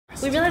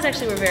We realized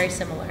actually we're very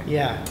similar.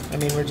 Yeah, I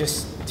mean, we're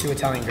just two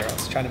Italian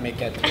girls trying to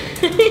make it,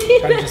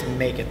 trying to just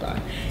make it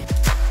by.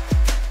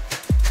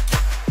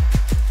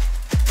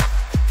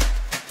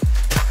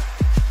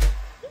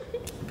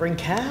 Bring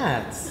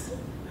cats.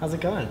 How's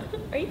it going?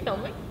 Are you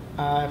filming?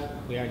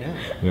 We are now.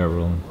 We are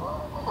rolling.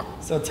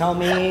 So tell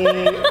me,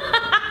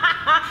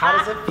 how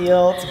does it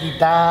feel to be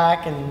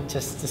back and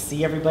just to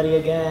see everybody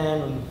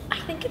again? I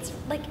think it's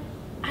like,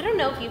 I don't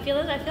know if you feel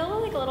it, I feel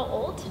like a little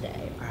old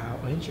today.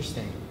 Oh,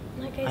 interesting.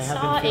 Like I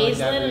saw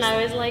Aislinn and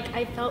I was like,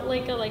 I felt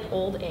like a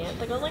old aunt.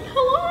 Like I was like,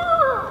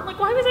 hello. Like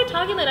why was I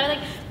talking like that? I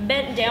like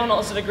bent down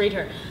also to greet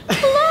her.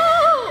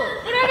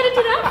 Hello. What am I gonna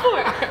do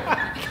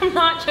that for? I'm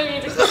not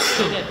joking. It's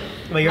excited.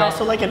 Well, you're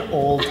also like an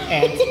old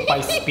aunt by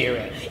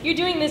spirit. You're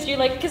doing this. You're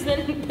like, because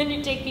then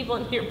you take people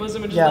into your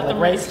bosom and just yeah, let like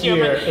them right rest you.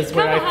 here like, is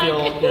where I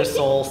feel your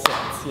soul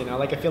sits. You know,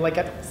 like I feel like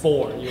at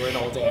 4 you were an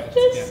old aunt.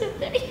 Just sit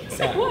there. Yes,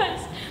 I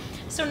was.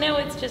 So now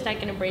it's just I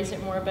can embrace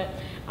it more, but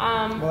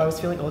well, I was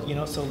feeling old, you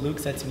know. So Luke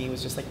said to me, he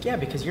was just like, yeah,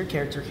 because your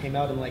character came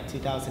out in like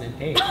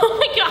 2008. Oh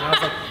my god! And I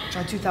was like,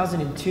 try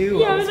 2002.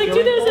 Yeah, I was like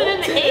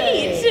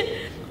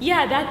 2008.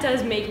 Yeah, that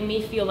does make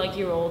me feel like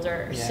you're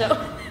older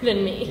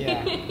than me.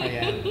 Yeah, I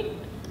am.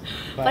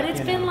 But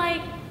it's been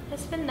like,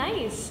 it's been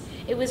nice.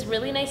 It was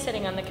really nice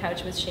sitting on the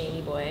couch with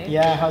Shaney boy.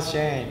 Yeah, how's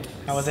Shane?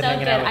 How was it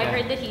hanging out with him? I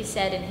heard that he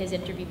said in his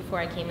interview before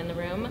I came in the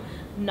room,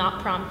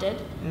 not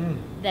prompted,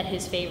 that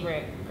his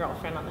favorite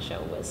girlfriend on the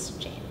show was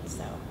Jane.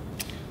 So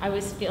I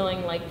was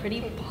feeling like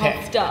pretty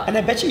puffed up. And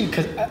I bet you,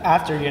 because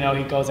after, you know,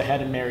 he goes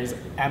ahead and marries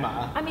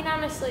Emma. I mean,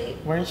 honestly.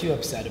 Weren't you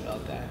upset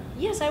about that?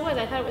 Yes, I was.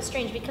 I thought it was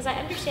strange because I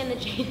understand that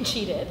Jane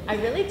cheated. I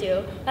really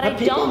do. But I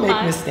people don't make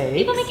buy. Mistakes.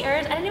 People make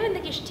errors. I didn't even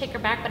think you should take her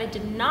back, but I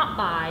did not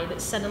buy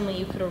that suddenly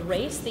you could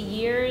erase the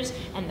years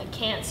and the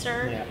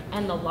cancer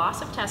and the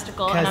loss of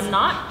testicle. And I'm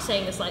not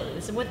saying this lightly.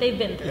 This is what they've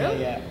been through.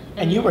 Yeah.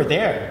 And you were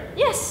there.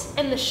 Yes,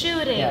 and the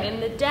shooting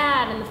and the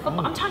dad and the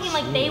football. I'm talking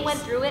like they went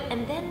through it,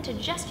 and then to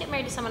just get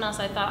married to someone else,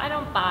 I thought,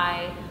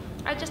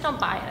 I just don't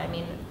buy it. I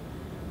mean,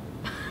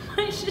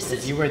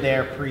 because you were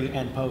there pre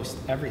and post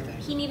everything.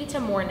 He needed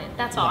to mourn it.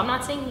 That's all. I'm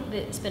not saying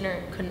that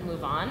Spinner couldn't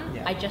move on.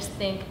 I just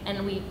think,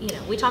 and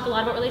we talk a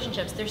lot about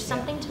relationships. There's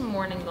something to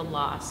mourning the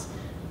loss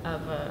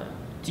of a.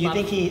 Do you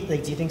think do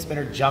you think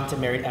Spinner jumped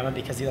and married Emma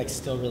because he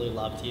still really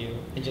loved you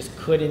and just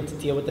couldn't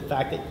deal with the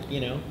fact that,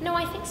 you know? No,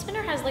 I think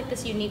Spinner has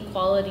this unique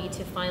quality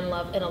to find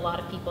love in a lot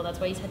of people. That's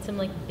why he's had some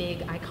big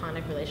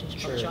iconic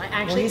relationships on the show. I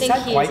actually think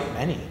he's had quite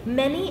many.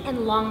 Many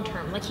and long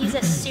term. Like he's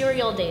a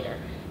serial dater.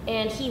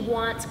 And he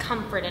wants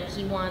comfort and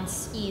he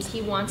wants ease.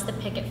 He wants the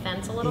picket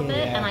fence a little bit.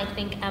 And I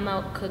think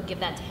Emma could give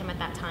that to him at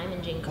that time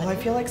and Jane couldn't. Well, I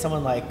feel like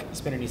someone like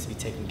Spinner needs to be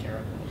taken care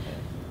of a little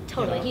bit.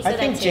 Totally. You know? He said I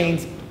think that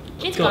too.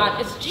 Jane's got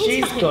it.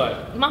 She's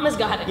good. Mama's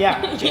got it.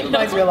 Yeah, Jane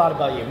reminds me a lot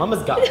about you.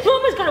 Mama's got it.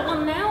 Mama's got it.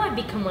 Well, now I've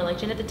become more like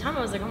Jane. At the time,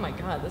 I was like, oh my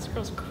god, this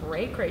girl's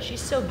cray. She's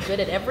so good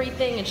at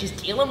everything, and she's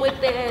dealing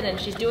with it, and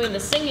she's doing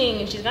the singing,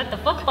 and she's got the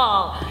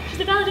football. She's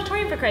the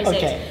valedictorian, for Christ's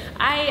sakes.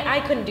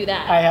 I couldn't do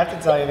that. I have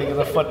to tell you, because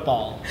of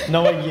football,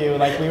 knowing you,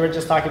 we were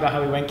just talking about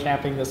how we went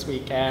camping this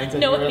weekend,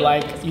 and you were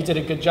like, you did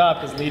a good job,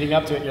 because leading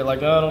up to it, you're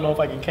like, oh, I don't know if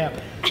I can camp.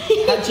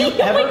 Had you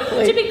ever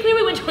played? To be clear,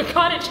 we went to a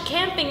cottage.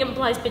 Camping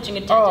implies pitching a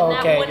tent, and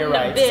that wouldn't you're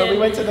right. have been. So we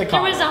went to the cottage.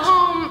 There was a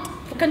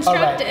home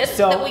constructed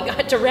that we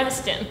got to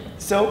rest in.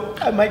 So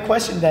my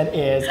question then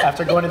is,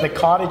 after going to the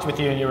cottage with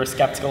you and you were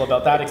skeptical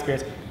about that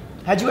experience,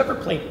 had you ever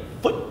played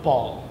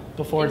football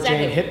before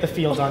Jane hit the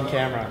field on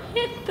camera?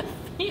 Hit the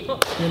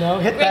field. You know,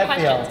 hit Great that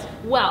questions.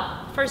 field.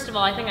 Well, first of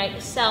all, I think I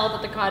excelled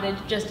at the cottage,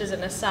 just as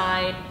an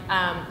aside.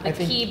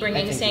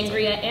 Bringing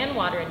sangria and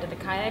water into the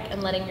kayak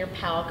and letting your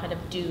pal kind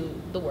of do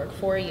the work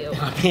for you.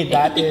 I mean,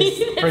 that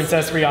is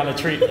Princess Rihanna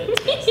treatment.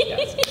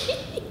 Yes.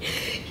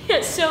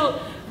 Yeah, so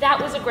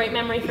that was a great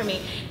memory for me.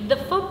 The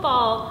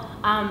football,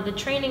 the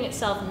training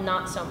itself,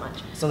 not so much.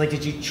 So,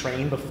 did you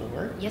train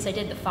before? Yes, I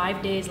did. The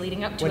 5 days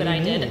leading up to what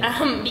it, do you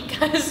did.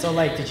 Because. So,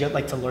 did you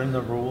to learn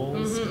the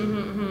rules?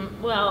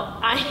 Well,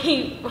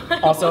 I.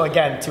 Also,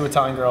 again, two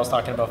Italian girls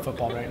talking about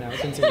football right now.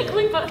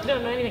 We both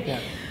don't know anything. Yeah.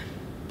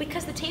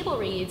 Because the table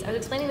reads, I was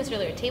explaining this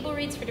earlier, table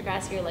reads for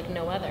Degrassi are like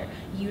no other.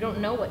 You don't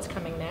know what's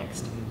coming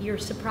next. You're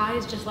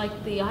surprised just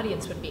like the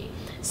audience would be.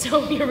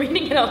 So you're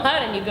reading it out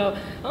loud and you go,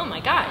 oh my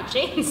god,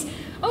 she's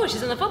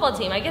on the football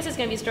team. I guess it's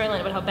going to be a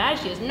storyline about how bad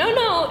she is.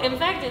 No, in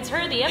fact, it's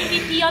her, the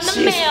MVP on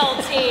the male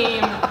team.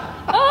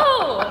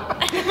 Oh!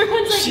 And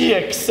everyone's like... She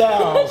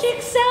excels. She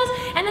excels.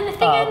 And then the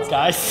thing is,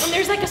 guys. when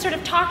there's a sort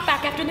of talk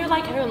back after, and they're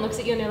like, everyone looks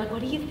at you and they're like,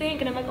 what do you think?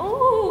 And I'm like,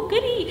 oh,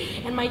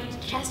 goody. And my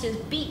chest is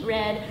beet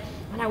red.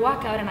 And I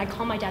walk out and I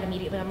call my dad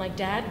immediately. I'm like,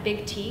 Dad,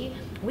 Big T,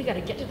 we got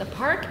to get to the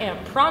park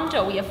and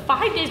pronto. We have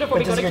 5 days before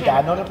we go to camp. Does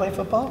your dad know to play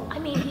football? I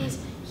mean,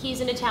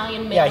 he's an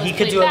Italian male. Yeah, he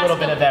could do a little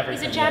bit of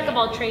everything. He's a jack of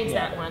all trades,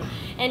 that one.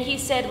 And he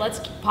said,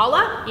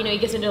 Paula, he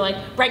gets into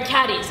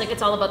Brancati's,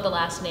 it's all about the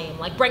last name.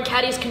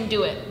 Brancati's can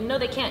do it. No,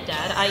 they can't,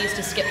 Dad. I used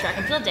to skip track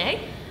and field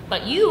day,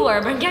 but you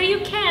are Brancati,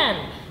 you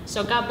can.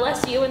 So God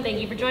bless you and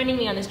thank you for joining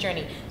me on this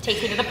journey.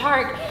 Takes me to the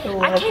park. Oh,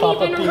 I can't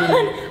Papa even P. run.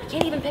 I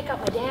can't even pick up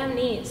my damn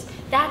knees.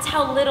 That's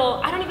how little,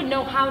 I don't even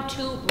know how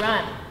to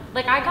run.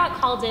 Like I got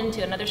called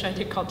into another show I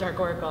did called Dark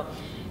Oracle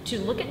to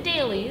look at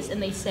dailies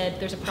and they said,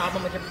 there's a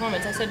problem with your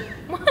performance. I said,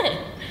 what?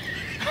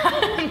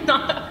 I'm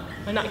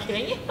not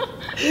kidding you.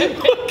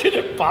 What could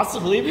it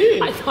possibly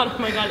be? I thought, oh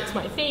my God, it's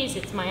my face,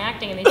 it's my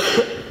acting. And they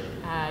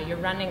said, your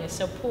running is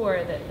so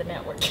poor that the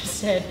network just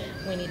said,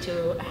 we need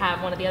to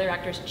have one of the other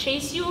actors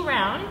chase you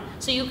around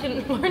so you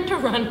can learn to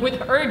run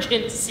with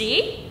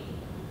urgency.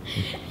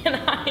 And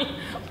I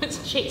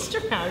was chased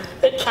around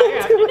the entire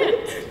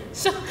afternoon.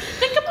 So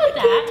think about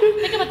that.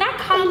 Think about that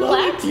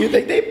complex. Do you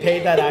think they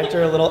paid that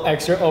actor a little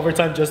extra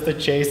overtime just to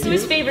chase you? It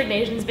was favored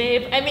nations,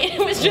 babe. I mean, it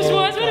was just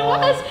was what it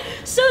was.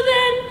 So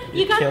then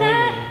you got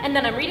that, and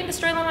then I'm reading the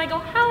storyline and I go,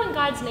 how in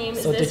God's name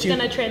is this going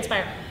to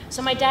transpire?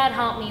 So my dad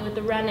helped me with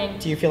the running.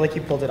 Do you feel like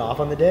you pulled it off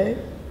on the day?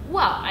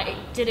 Well, I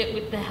did it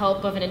with the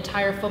help of an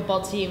entire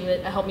football team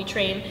that helped me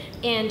train,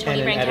 and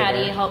Tony And an Brancati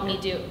editor. helped me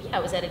do. Yeah,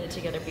 it was edited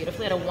together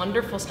beautifully. I had a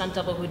wonderful stunt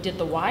double who did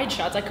the wide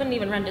shots. I couldn't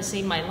even run to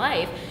save my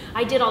life.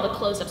 I did all the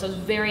close-ups. I was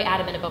very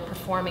adamant about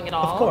performing it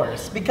all. Of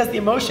course, because the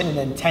emotion and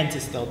intent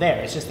is still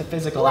there. It's just the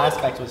physical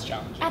aspect was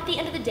challenging. At the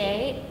end of the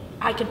day,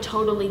 I could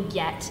totally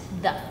get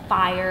the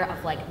fire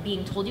of like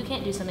being told you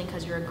can't do something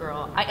because you're a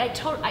girl.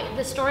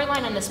 The storyline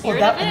and the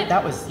spirit of it.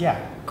 That was,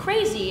 yeah.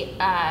 Crazy,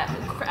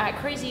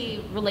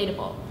 crazy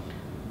relatable.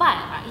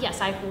 But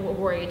yes, I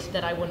worried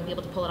that I wouldn't be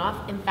able to pull it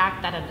off. In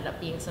fact, that ended up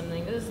being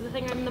something. This is the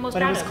thing I'm the most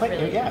proud of.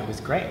 Really. Yeah, it was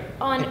great.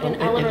 Oh, and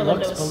Ella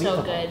Linda was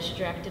so good. She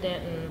directed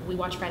it, and we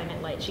watched Friday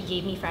Night Lights. She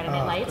gave me Friday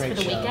Night Lights for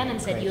the weekend and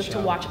said, you have to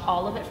watch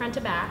all of it front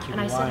to back. And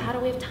I said, how do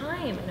we have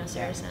time? No,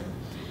 Saracen.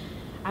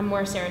 I'm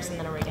more Saracen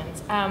than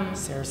O'Regan's.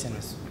 Saracen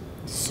was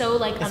so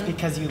like. It's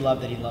because you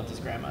loved that he loved his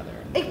grandmother.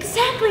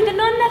 Exactly, the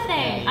nonna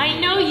thing. I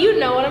know you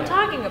know what I'm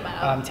talking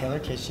about. Taylor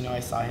Kitsch, I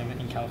saw him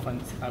in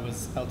California. I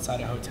was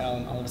outside a hotel,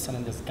 and all of a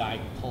sudden this guy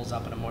pulls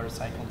up on a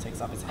motorcycle and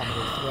takes off his helmet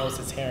and throws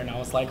his hair, and I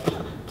was like,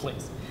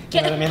 please.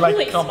 You know what I mean?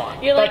 Like, come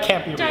on. You're that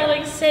can't be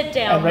darling, real. sit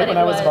down. And right when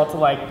I was about to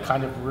like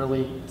kind of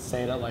really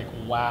say that, like,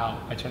 wow,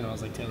 I turned and I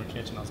was like, Taylor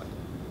Kitsch, and I was like,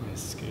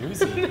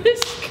 Scoozy.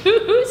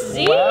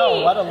 Scoozy.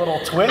 Wow, what a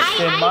little twist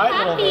in my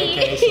little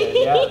vacation.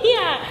 Yeah.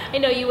 Yeah, I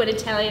know you went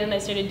Italian and I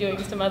started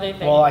doing some other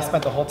things. Well, I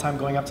spent the whole time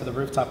going up to the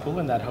rooftop pool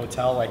in that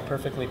hotel, like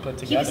perfectly put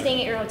together. He was staying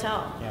at your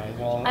hotel. Yeah,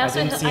 well, I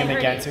didn't see him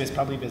again, so he was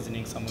probably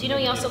visiting someone. Do you know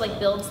he also like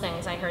builds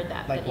things? I heard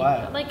that. Like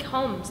what? Like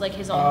homes, like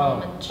his own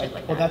home and shit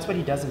like that. Well, that's what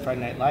he does in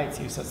Friday Night Lights.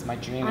 He says, my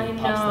dream, and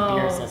he pops the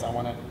beer and says, I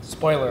want to,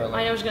 spoiler alert.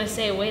 I was going to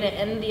say, way to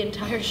end the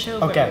entire show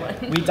for Okay,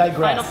 everyone. we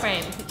digress. Final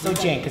frame. So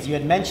Jane, because you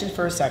had mentioned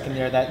for a second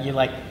there that you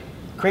like,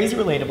 crazy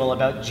relatable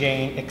about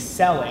Jane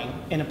excelling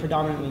in a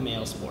predominantly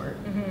male sport,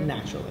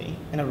 naturally,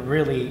 in a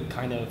really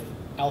kind of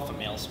alpha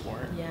male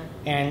sport. Yeah.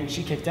 And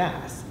she kicked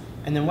ass.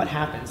 And then what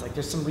happens? Like,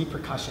 there's some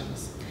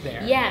repercussions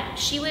there. Yeah,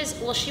 she was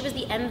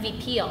the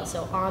MVP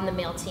also on the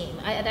male team.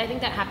 I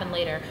think that happened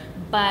later.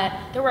 But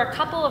there were a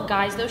couple of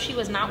guys, though she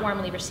was not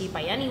warmly received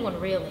by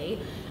anyone really,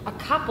 a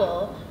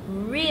couple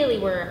really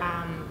were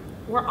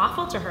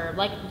awful to her,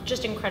 like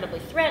just incredibly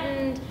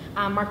threatened.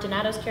 Mark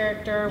Donato's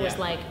character was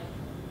like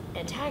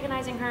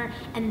antagonizing her,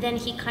 and then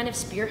he kind of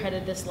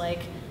spearheaded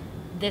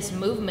this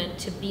movement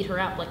to beat her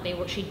up.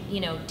 Like she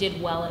did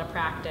well at a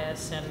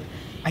practice, and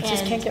I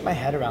just can't get my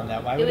head around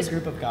that. Why would a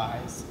group of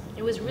guys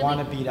want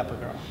to beat up a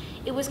girl?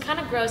 It was kind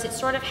of gross. It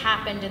sort of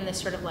happened in this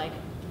sort of like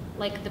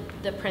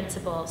the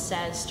principal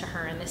says to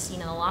her in this scene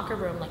in the locker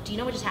room, like, do you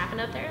know what just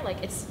happened out there?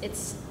 Like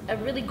it's a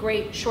really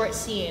great short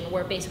scene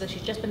where basically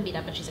she's just been beat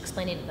up and she's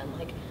explaining to them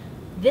like,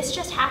 this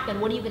just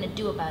happened, what are you going to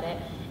do about it?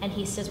 And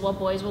he says, well,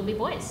 boys will be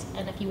boys.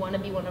 And if you want to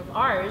be one of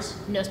ours,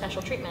 no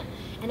special treatment.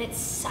 And it's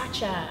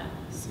such a...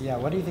 Yeah,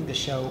 what do you think the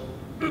show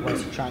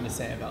was trying to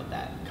say about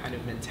that kind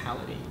of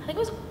mentality? I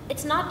think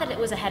it's not that it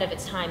was ahead of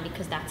its time,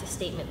 because that's a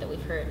statement that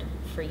we've heard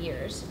for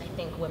years. I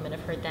think women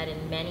have heard that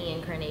in many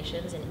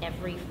incarnations, in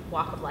every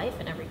walk of life,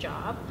 in every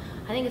job.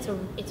 I think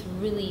it's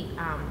really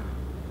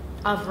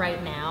of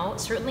right now.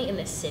 Certainly in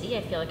this city,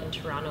 I feel like in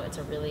Toronto, it's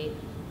a really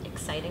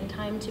exciting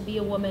time to be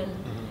a woman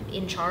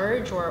in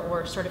charge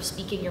or sort of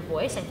speaking your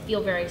voice. I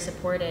feel very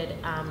supported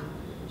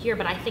here,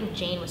 but I think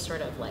Jane was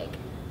sort of like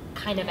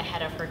kind of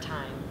ahead of her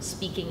time,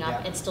 speaking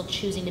up and still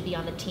choosing to be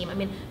on the team. I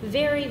mean,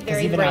 very, very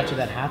brave. Even after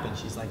that happened,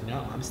 she's like,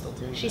 no, I'm still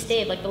doing She this.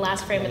 stayed. Like the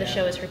last frame of the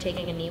show is her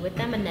taking a knee with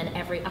them, and then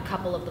a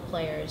couple of the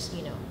players,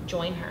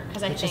 join her.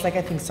 Which is I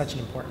think such an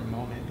important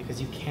moment, because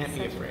you can't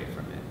be afraid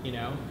from it,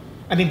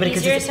 I mean, but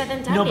easier said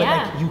than done. No, but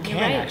like you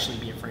can actually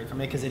be afraid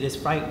from it because it is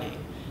frightening.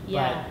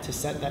 Yeah. But to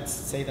say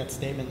that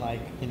statement, like,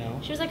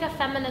 She was like a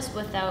feminist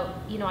without,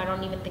 I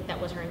don't even think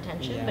that was her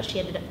intention, but she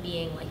ended up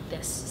being like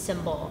this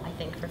symbol, I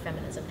think, for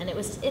feminism. And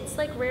it's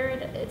like rare,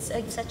 it's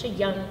like such a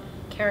young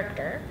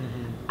character.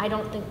 I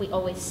don't think we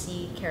always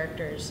see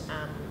characters,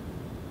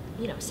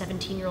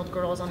 17-year-old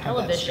girls on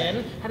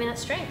television having that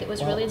strength. It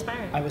was really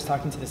inspiring. I was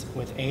talking to this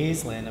with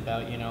Aislinn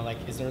about,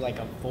 is there like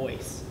a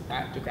voice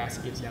that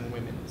Degrassi gives young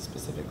women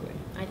specifically?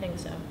 I think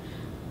so.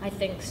 I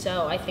think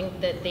so. I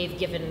think that they've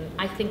given,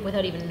 I think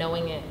without even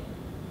knowing it,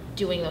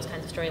 doing those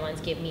kinds of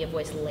storylines gave me a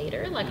voice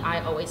later. Like,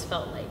 I always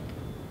felt like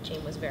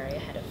Jane was very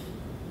ahead of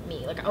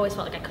me. Like, I always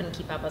felt like I couldn't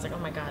keep up. I was like, oh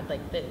my God, like,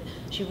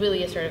 she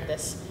really is sort of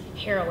this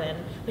heroine,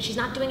 but she's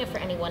not doing it for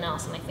anyone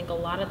else. And I think a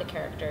lot of the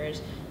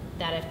characters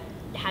that have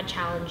had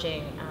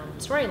challenging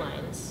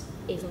storylines,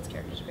 Aislinn's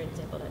character is a great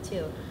example of that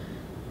too,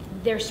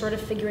 they're sort of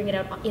figuring it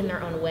out in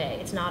their own way.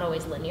 It's not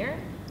always linear.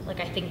 Like,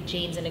 I think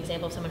Jane's an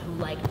example of someone who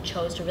like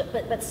chose to,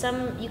 but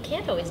some, you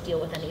can't always deal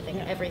with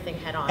anything, everything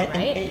head on,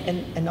 right?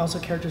 And also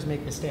characters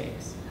make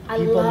mistakes.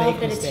 People love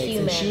that it's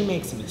human. And she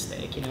makes a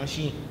mistake, you know,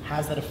 she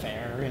has that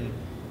affair and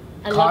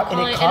I love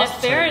calling an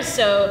affair is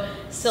so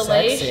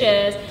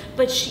salacious,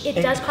 but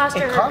it does cost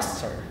her. It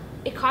costs her.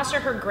 It cost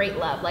her great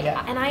love. Like,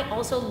 and I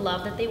also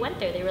love that they went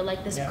there. They were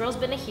like, this girl's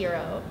been a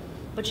hero,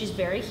 but she's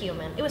very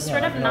human. It was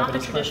sort of not the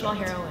traditional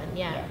heroine,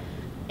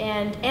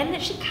 and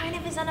that she kind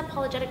of is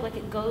unapologetic, like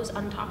it goes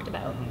untalked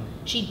about.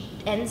 She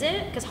ends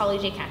it because Holly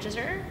J catches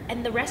her,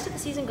 and the rest of the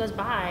season goes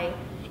by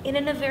in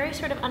a very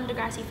sort of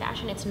Degrassi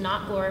fashion. It's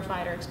not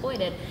glorified or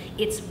exploited.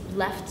 It's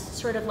left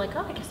sort of like, oh,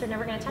 I guess they're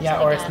never going to touch that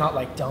or again. It's not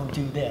like, don't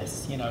do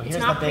this. You know, here's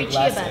the big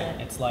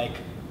lesson. It's like,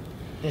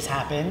 this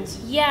happens.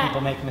 People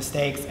make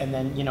mistakes, and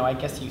then, you know, I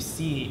guess you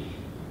see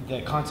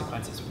the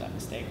consequences of that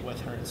mistake with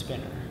her and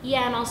Spinner.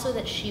 Yeah, and also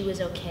that she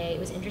was okay.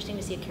 It was interesting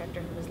to see a character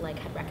who was like,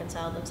 had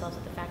reconciled themselves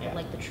with the fact that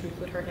like the truth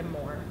would hurt him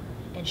more,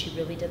 and she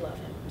really did love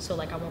him. So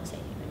like, I won't say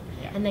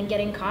anything. And then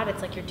getting caught,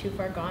 it's like you're too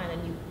far gone,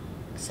 and you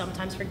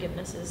sometimes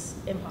forgiveness is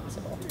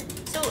impossible.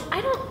 So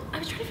I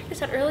was trying to figure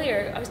this out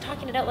earlier. I was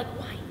talking it out, like,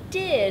 why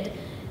did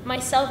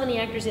myself and the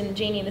actors in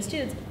Janie and the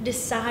Students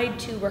decide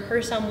to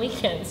rehearse on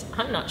weekends?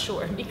 I'm not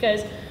sure,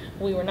 because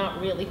we were not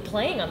really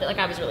playing on it. Like,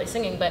 I was really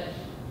singing, but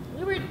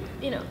we were,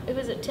 you know, it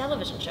was a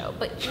television show,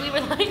 but we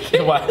were like...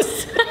 It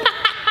was.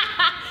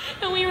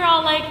 And we were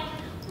all like,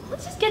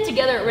 let's just get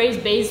together at Ray's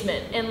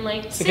basement and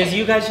like sing. Because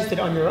you guys just did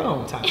it on your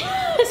own time.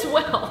 As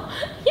well.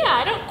 Yeah,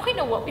 I don't quite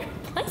know what we were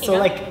playing. So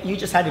like, you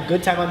just had a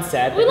good time on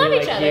set. We love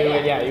each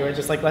other. You were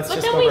just like, let's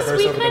just go rehearse over the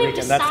weekend. But then we kind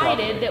of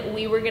decided that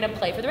we were going to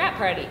play for the rap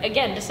party.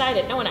 Again,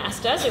 decided, no one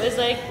asked us. It was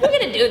like, we're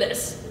going to do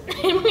this.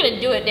 And we're going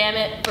to do it, damn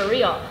it, for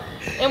real.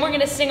 And we're going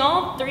to sing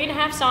all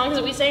 3.5 songs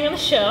that we sang on the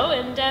show,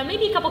 and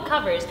maybe a couple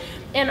covers.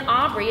 And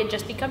Aubrey had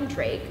just become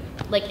Drake.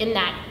 Like, in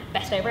that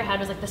Best I Ever Had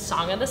was like the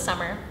song of the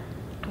summer.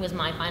 It was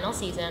my final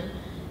season.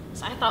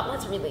 So I thought,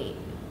 let's really,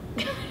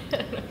 I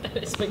don't know if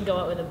that just would go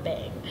out with a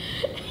bang.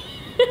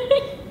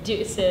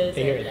 Deuces.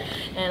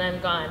 And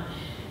I'm gone.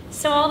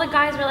 So all the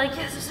guys were like,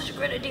 yes, this is such a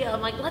great idea. I'm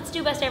like, let's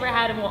do Best I Ever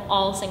Had, and we'll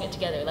all sing it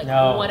together. Like,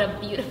 what a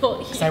beautiful...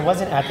 Because I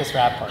wasn't at this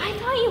rap party. I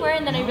thought you were,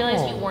 and then I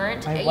realized you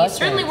weren't. You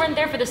certainly weren't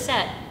there for the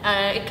set,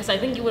 because I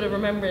think you would have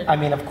remembered. I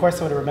mean, of course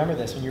I would have remembered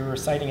this. When you were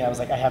reciting it, I was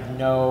like, I have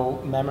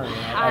no memory.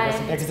 I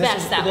wasn't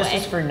there. This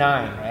was for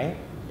 9, right?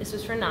 This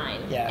was for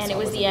 9. Yeah, and so it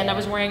was the end. I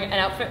was wearing an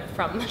outfit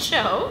from the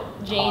show.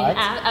 Jane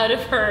out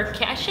of her...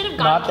 I should have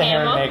gone camo. Not the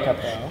hair and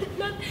makeup,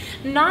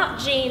 though. Not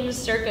Jane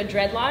circa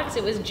dreadlocks.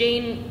 It was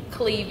Jane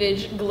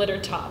cleavage glitter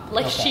top.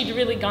 Like, she'd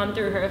really gone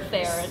through her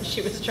affair, and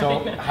she was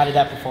trying to... How did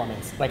that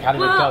performance? Like, how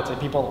did it go?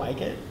 Did people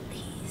like it?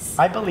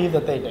 I believe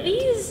that they did.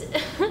 These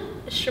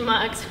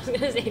schmucks, I was going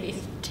to say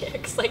these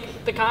dicks,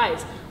 like, the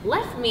guys,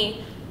 left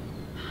me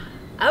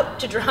out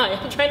to dry.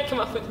 I'm trying to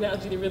come up with an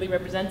analogy that really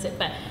represents it,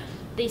 but...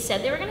 They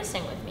said they were going to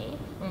sing with me.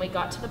 When we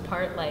got to the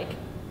part, like,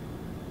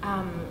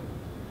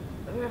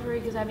 referee,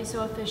 because that'd be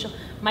so official.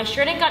 My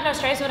shirt ain't got no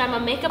stripes, but I'm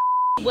going to make a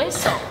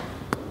whistle.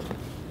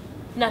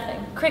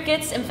 Nothing.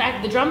 Crickets. In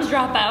fact, the drums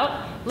drop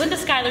out. Linda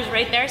Schuyler's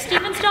right there.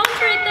 Stephen Stone's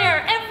right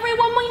there.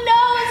 Everyone we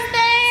know is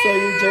there. So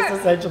you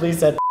just essentially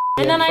said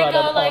and then I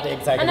go like,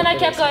 and then I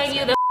kept going,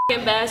 you the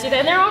f***ing bastard.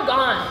 And they're all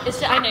gone. It's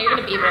just, I know you're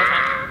going to be able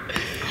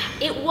to.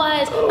 It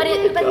was, but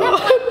at that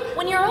point,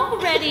 when you're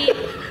already,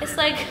 it's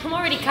like, I'm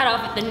already cut off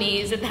at the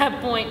knees at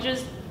that point,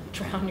 just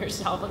drown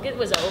yourself, like it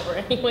was over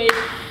anyways.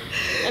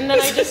 And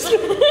then I just,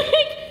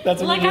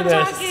 like I'm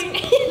talking,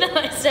 and then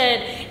I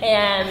said,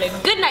 and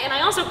good night, and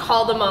I also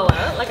called them all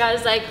out, like I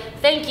was like,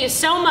 thank you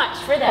so much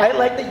for that. I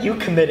like that you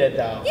committed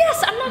though.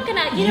 Yes, I'm not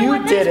gonna, you know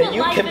what, that's what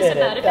life is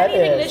about. If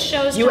anything, this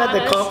show's you had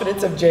the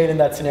confidence of Jane in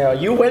that scenario.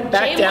 You went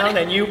back down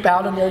and you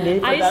bowed on your knee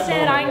for that moment. I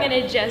said, I'm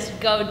gonna just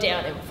go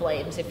down in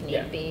flames if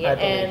need be.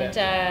 And,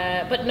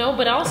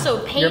 but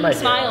also pain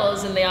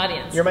smiles in the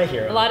audience. You're my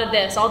hero. A lot of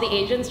this, all the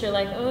agents are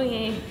like, oh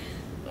yeah.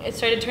 It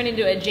started turning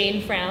into a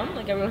Jane frown,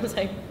 like everyone was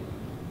like,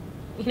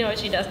 you know what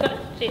she does that?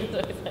 Jane's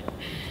always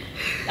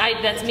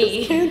like, that's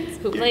me,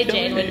 who played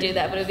Jane would do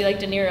that, but it would be like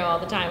De Niro all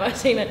the time. I was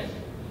saying that.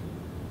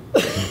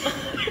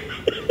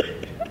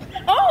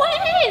 Oh,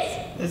 it is!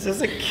 This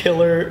is a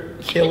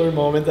killer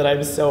moment that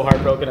I'm so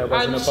heartbroken I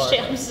wasn't a part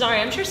of. I'm sorry,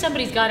 I'm sure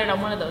somebody's got it on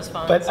one of those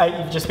phones. But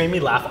you just made me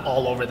laugh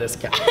all over this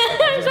couch.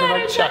 I've just been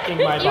like chucking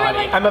my body.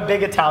 Like, I'm a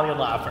big Italian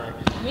laugher.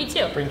 Me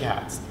too. Bring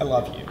cats. I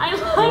love you. I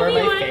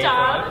love you,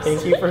 dogs.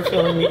 Thank you for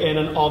filling me in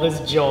on all this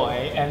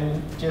joy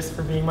and just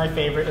for being my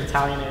favorite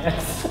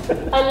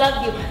Italianess. I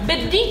love you.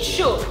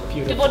 Bendicio.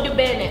 Ti voglio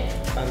bene.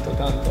 Tanto,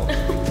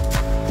 tanto.